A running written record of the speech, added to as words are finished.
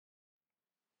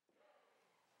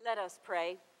Let us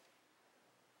pray.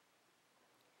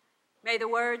 May the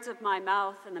words of my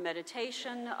mouth and the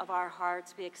meditation of our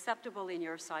hearts be acceptable in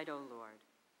your sight, O Lord,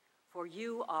 for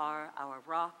you are our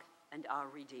rock and our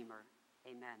Redeemer.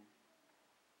 Amen.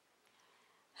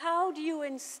 How do you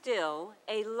instill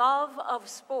a love of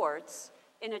sports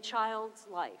in a child's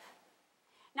life?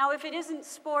 Now, if it isn't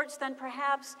sports, then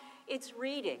perhaps it's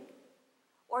reading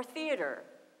or theater,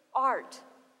 art,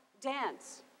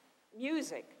 dance,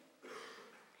 music.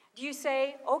 Do you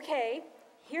say, okay,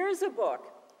 here's a book,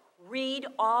 read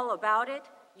all about it,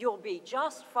 you'll be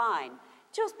just fine.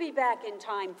 Just be back in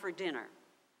time for dinner.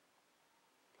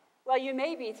 Well, you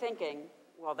may be thinking,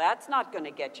 well, that's not going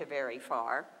to get you very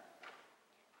far.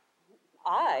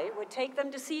 I would take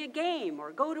them to see a game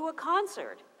or go to a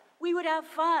concert. We would have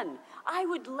fun. I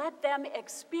would let them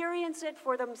experience it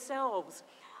for themselves.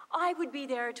 I would be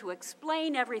there to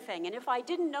explain everything, and if I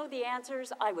didn't know the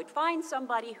answers, I would find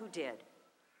somebody who did.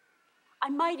 I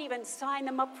might even sign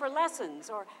them up for lessons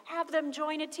or have them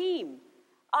join a team.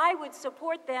 I would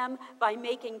support them by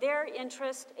making their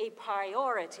interest a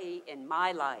priority in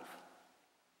my life.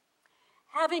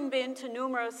 Having been to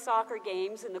numerous soccer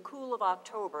games in the cool of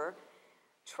October,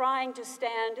 trying to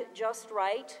stand just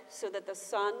right so that the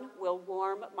sun will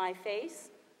warm my face,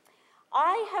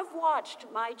 I have watched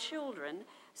my children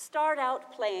start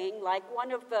out playing like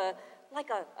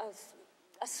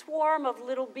a swarm of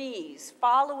little bees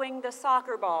following the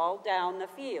soccer ball down the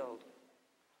field.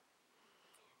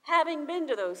 Having been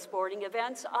to those sporting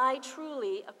events, I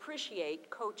truly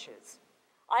appreciate coaches.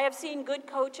 I have seen good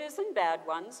coaches and bad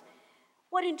ones.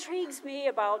 What intrigues me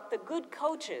about the good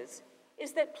coaches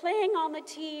is that playing on the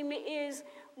team is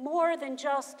more than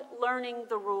just learning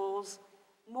the rules,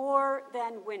 more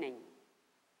than winning.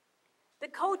 The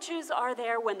coaches are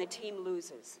there when the team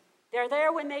loses. They're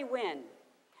there when they win.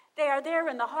 They are there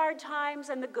in the hard times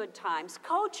and the good times.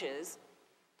 Coaches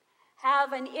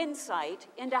have an insight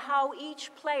into how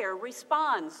each player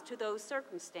responds to those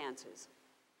circumstances.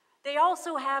 They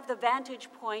also have the vantage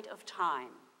point of time.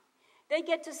 They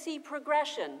get to see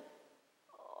progression,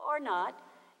 or not,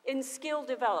 in skill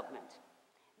development.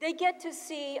 They get to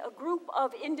see a group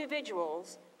of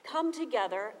individuals come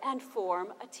together and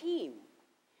form a team.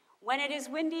 When it is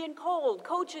windy and cold,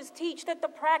 coaches teach that the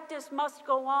practice must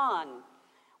go on.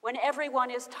 When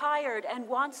everyone is tired and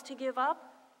wants to give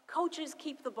up, coaches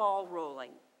keep the ball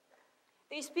rolling.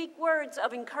 They speak words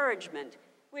of encouragement,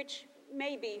 which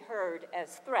may be heard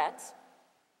as threats.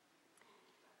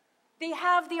 They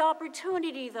have the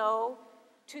opportunity, though,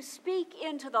 to speak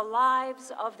into the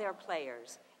lives of their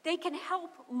players. They can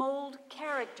help mold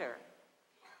character.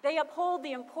 They uphold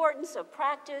the importance of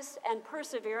practice and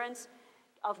perseverance,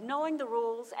 of knowing the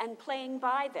rules and playing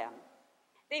by them.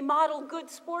 They model good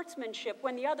sportsmanship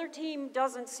when the other team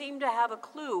doesn't seem to have a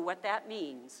clue what that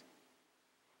means.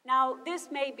 Now, this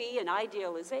may be an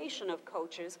idealization of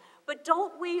coaches, but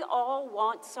don't we all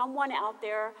want someone out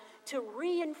there to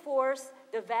reinforce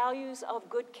the values of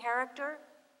good character?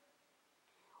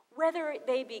 Whether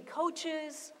they be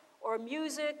coaches or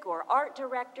music or art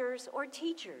directors or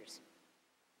teachers.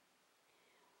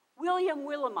 William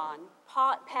Willimon,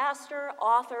 pastor,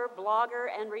 author, blogger,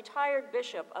 and retired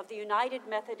bishop of the United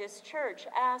Methodist Church,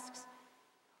 asks,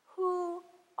 who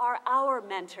are our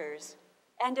mentors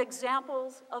and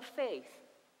examples of faith?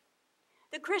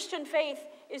 The Christian faith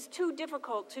is too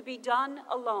difficult to be done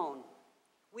alone.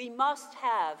 We must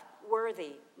have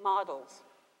worthy models.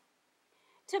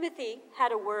 Timothy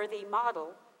had a worthy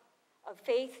model of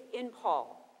faith in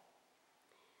Paul.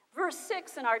 Verse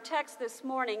 6 in our text this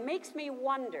morning makes me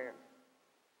wonder.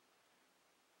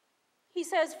 He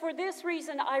says, "For this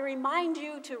reason I remind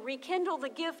you to rekindle the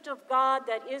gift of God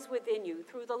that is within you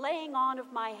through the laying on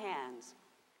of my hands."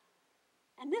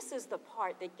 And this is the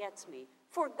part that gets me.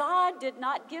 For God did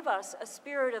not give us a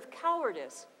spirit of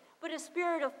cowardice, but a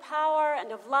spirit of power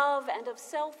and of love and of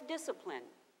self-discipline.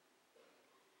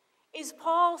 Is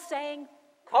Paul saying,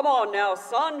 come on now,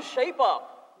 son, shape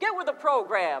up. Get with the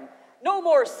program. No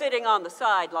more sitting on the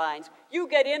sidelines. You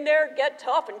get in there, get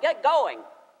tough, and get going.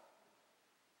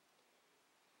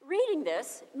 Reading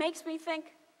this makes me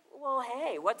think, well,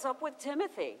 hey, what's up with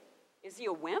Timothy? Is he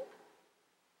a wimp?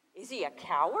 Is he a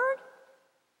coward?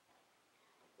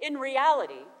 In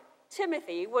reality,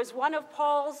 Timothy was one of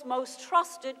Paul's most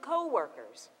trusted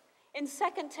co-workers. In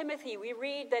 2 Timothy, we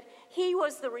read that he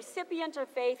was the recipient of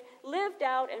faith lived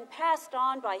out and passed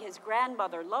on by his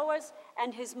grandmother Lois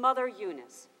and his mother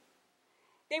Eunice.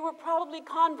 They were probably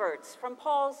converts from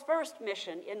Paul's first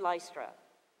mission in Lystra,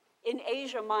 in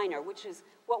Asia Minor, which is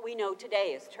what we know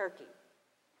today as Turkey.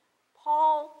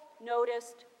 Paul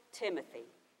noticed Timothy.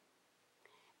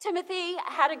 Timothy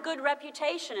had a good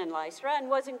reputation in Lystra and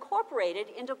was incorporated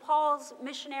into Paul's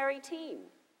missionary team.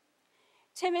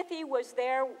 Timothy was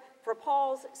there for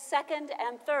Paul's second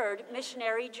and third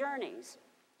missionary journeys.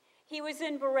 He was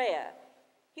in Berea.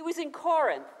 He was in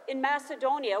Corinth, in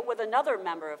Macedonia, with another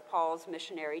member of Paul's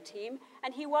missionary team,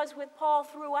 and he was with Paul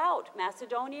throughout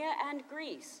Macedonia and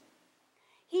Greece.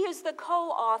 He is the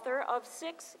co-author of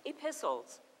 6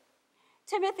 epistles.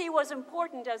 Timothy was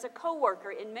important as a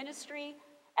co-worker in ministry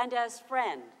and as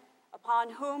friend, upon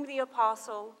whom the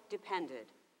apostle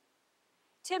depended.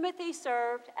 Timothy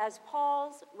served as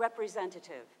Paul's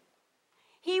representative.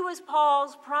 He was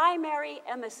Paul's primary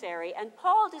emissary, and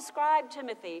Paul described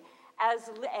Timothy as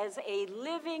a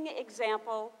living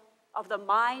example of the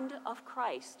mind of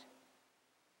Christ.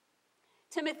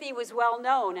 Timothy was well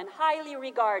known and highly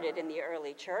regarded in the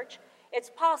early church. It's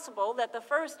possible that the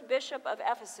first bishop of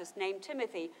Ephesus, named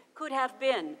Timothy, could have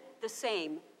been the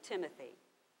same Timothy.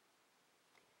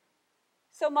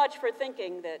 So much for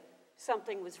thinking that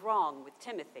something was wrong with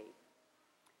Timothy.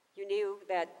 You knew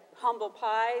that humble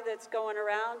pie that's going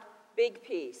around? Big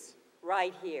piece,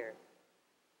 right here.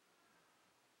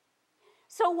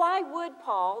 So why would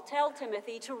Paul tell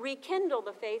Timothy to rekindle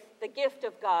the faith, the gift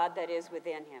of God that is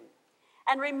within him,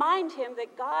 and remind him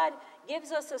that God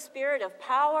gives us a spirit of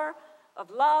power,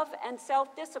 of love, and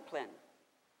self-discipline?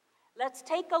 Let's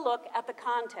take a look at the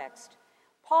context.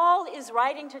 Paul is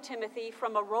writing to Timothy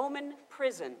from a Roman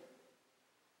prison.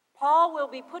 Paul will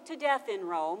be put to death in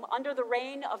Rome under the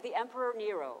reign of the Emperor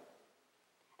Nero.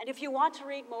 And if you want to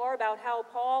read more about how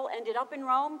Paul ended up in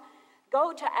Rome,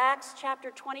 go to Acts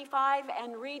chapter 25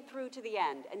 and read through to the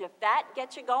end. And if that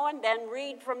gets you going, then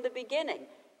read from the beginning.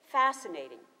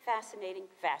 Fascinating, fascinating,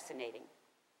 fascinating.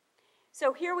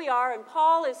 So here we are, and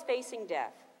Paul is facing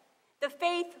death. The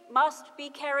faith must be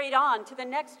carried on to the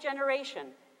next generation.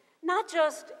 Not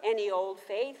just any old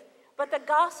faith, but the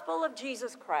gospel of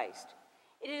Jesus Christ.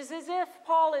 It is as if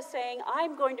Paul is saying,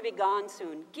 I'm going to be gone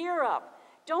soon. Gear up.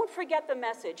 Don't forget the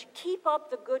message. Keep up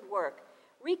the good work.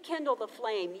 Rekindle the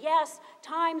flame. Yes,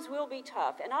 times will be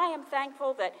tough, and I am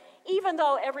thankful that even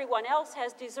though everyone else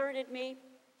has deserted me,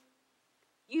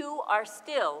 you are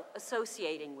still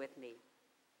associating with me,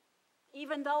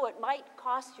 even though it might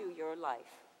cost you your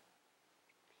life.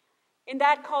 In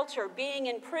that culture, being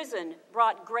in prison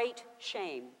brought great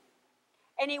shame.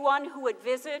 Anyone who would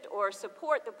visit or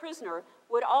support the prisoner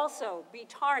would also be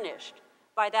tarnished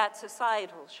by that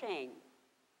societal shame.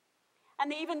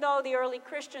 And even though the early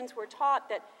Christians were taught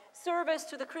that service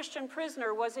to the Christian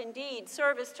prisoner was indeed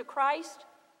service to Christ,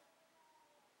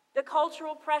 the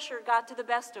cultural pressure got to the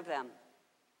best of them,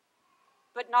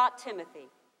 but not Timothy.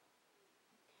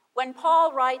 When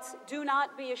Paul writes, "Do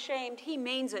not be ashamed," he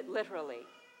means it literally.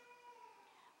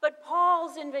 But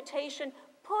Paul's invitation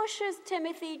pushes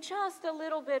Timothy just a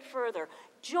little bit further.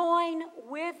 Join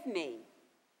with me.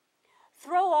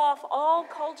 Throw off all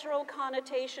cultural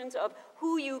connotations of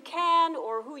who you can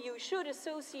or who you should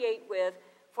associate with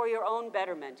for your own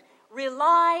betterment.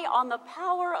 Rely on the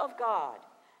power of God,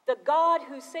 the God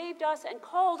who saved us and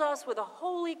called us with a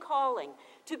holy calling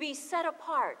to be set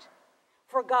apart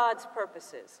for God's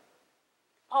purposes.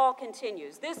 Paul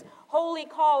continues, this holy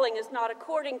calling is not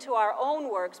according to our own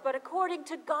works, but according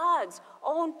to God's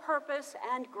own purpose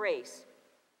and grace.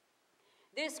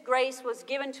 This grace was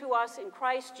given to us in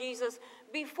Christ Jesus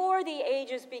before the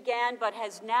ages began, but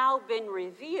has now been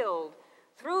revealed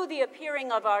through the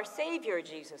appearing of our Savior,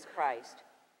 Jesus Christ,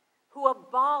 who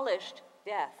abolished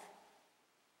death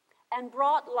and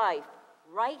brought life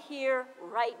right here,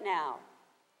 right now,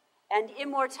 and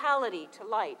immortality to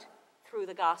light through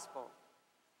the gospel.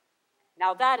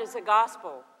 Now that is a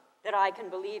gospel that I can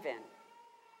believe in.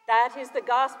 That is the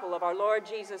gospel of our Lord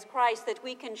Jesus Christ that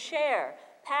we can share,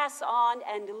 pass on,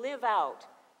 and live out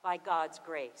by God's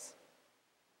grace.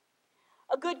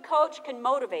 A good coach can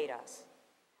motivate us,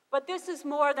 but this is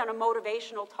more than a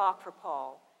motivational talk for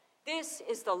Paul. This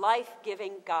is the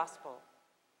life-giving gospel.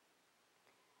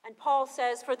 And Paul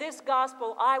says, "For this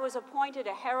gospel I was appointed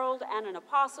a herald and an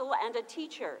apostle and a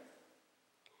teacher.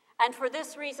 And for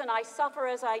this reason I suffer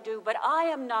as I do, but I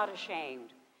am not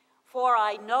ashamed, for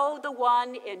I know the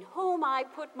one in whom I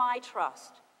put my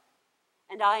trust,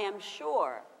 and I am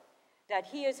sure that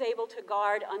he is able to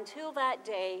guard until that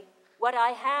day what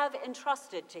I have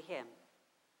entrusted to him."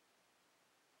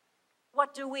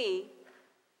 What do we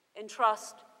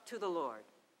entrust to the Lord?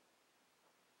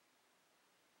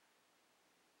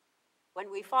 When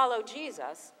we follow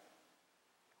Jesus,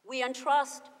 we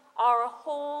entrust our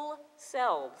whole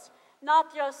selves,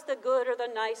 not just the good or the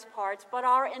nice parts, but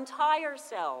our entire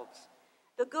selves,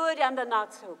 the good and the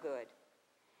not so good.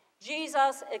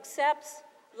 Jesus accepts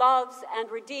loves, and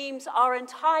redeems our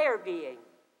entire being.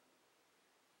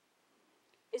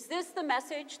 Is this the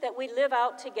message that we live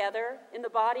out together in the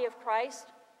body of Christ,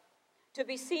 to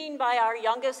be seen by our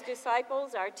youngest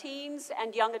disciples, our teens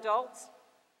and young adults?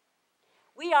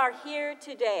 We are here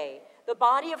today, the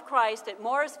body of Christ at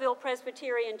Morrisville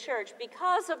Presbyterian Church,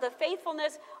 because of the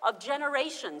faithfulness of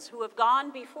generations who have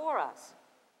gone before us.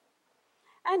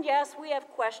 And yes, we have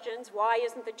questions. Why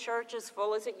isn't the church as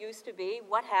full as it used to be?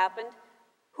 What happened?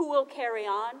 Who will carry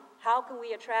on? How can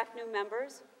we attract new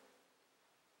members?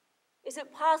 Is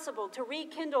it possible to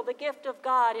rekindle the gift of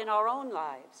God in our own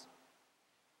lives?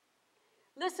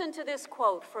 Listen to this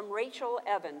quote from Rachel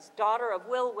Evans, daughter of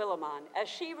Will Willimon, as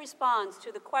she responds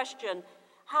to the question,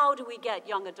 how do we get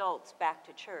young adults back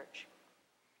to church?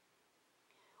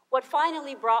 What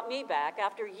finally brought me back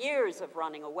after years of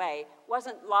running away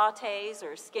wasn't lattes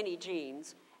or skinny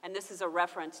jeans, and this is a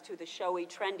reference to the showy,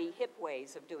 trendy, hip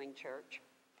ways of doing church.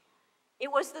 It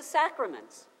was the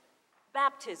sacraments,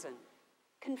 baptism,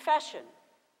 confession,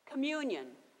 communion,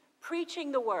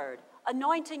 preaching the word,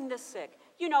 anointing the sick.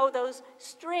 You know, those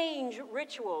strange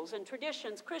rituals and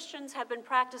traditions Christians have been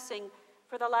practicing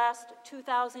for the last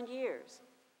 2,000 years.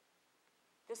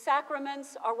 The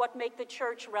sacraments are what make the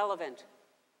church relevant,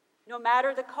 no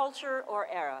matter the culture or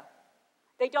era.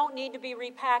 They don't need to be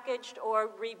repackaged or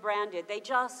rebranded. They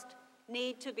just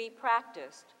need to be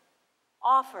practiced,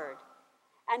 offered,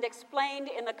 and explained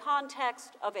in the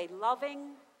context of a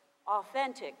loving,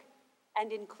 authentic,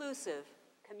 and inclusive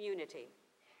community.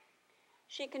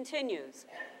 She continues,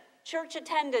 church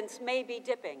attendance may be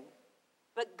dipping,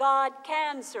 but God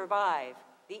can survive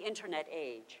the internet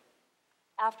age.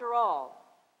 After all,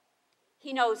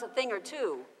 he knows a thing or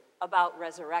two about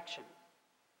resurrection.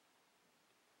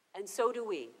 And so do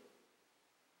we.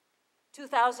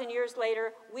 2,000 years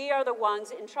later, we are the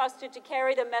ones entrusted to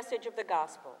carry the message of the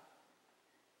gospel.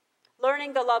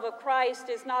 Learning the love of Christ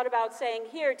is not about saying,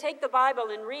 here, take the Bible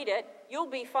and read it, you'll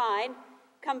be fine,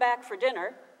 come back for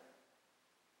dinner.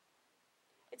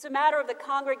 It's a matter of the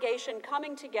congregation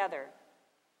coming together,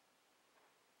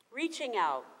 reaching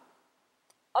out,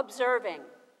 observing,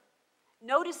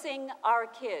 noticing our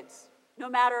kids, no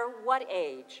matter what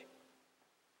age.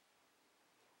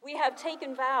 We have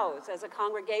taken vows as a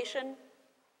congregation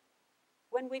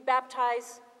when we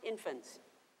baptize infants.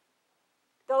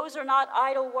 Those are not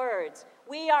idle words.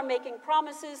 We are making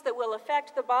promises that will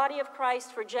affect the body of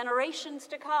Christ for generations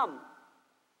to come.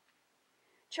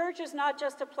 Church is not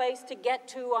just a place to get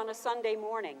to on a Sunday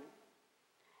morning.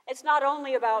 It's not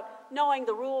only about knowing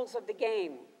the rules of the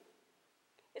game.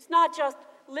 It's not just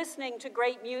listening to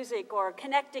great music or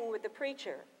connecting with the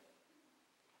preacher.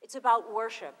 It's about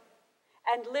worship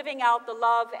and living out the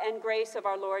love and grace of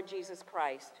our Lord Jesus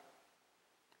Christ,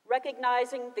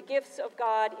 recognizing the gifts of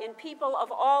God in people of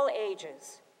all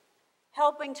ages,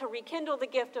 helping to rekindle the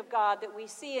gift of God that we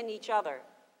see in each other.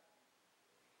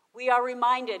 We are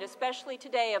reminded, especially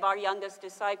today, of our youngest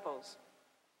disciples.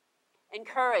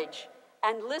 Encourage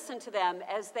and listen to them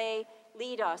as they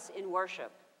lead us in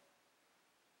worship.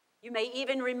 You may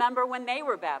even remember when they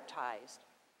were baptized.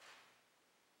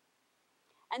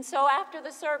 And so after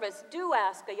the service, do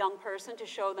ask a young person to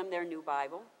show them their new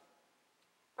Bible.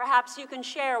 Perhaps you can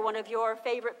share one of your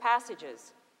favorite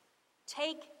passages.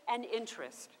 Take an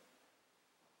interest.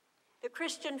 The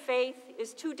Christian faith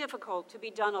is too difficult to be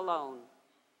done alone.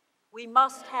 We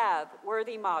must have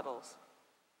worthy models.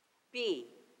 Be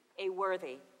a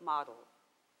worthy model.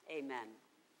 Amen.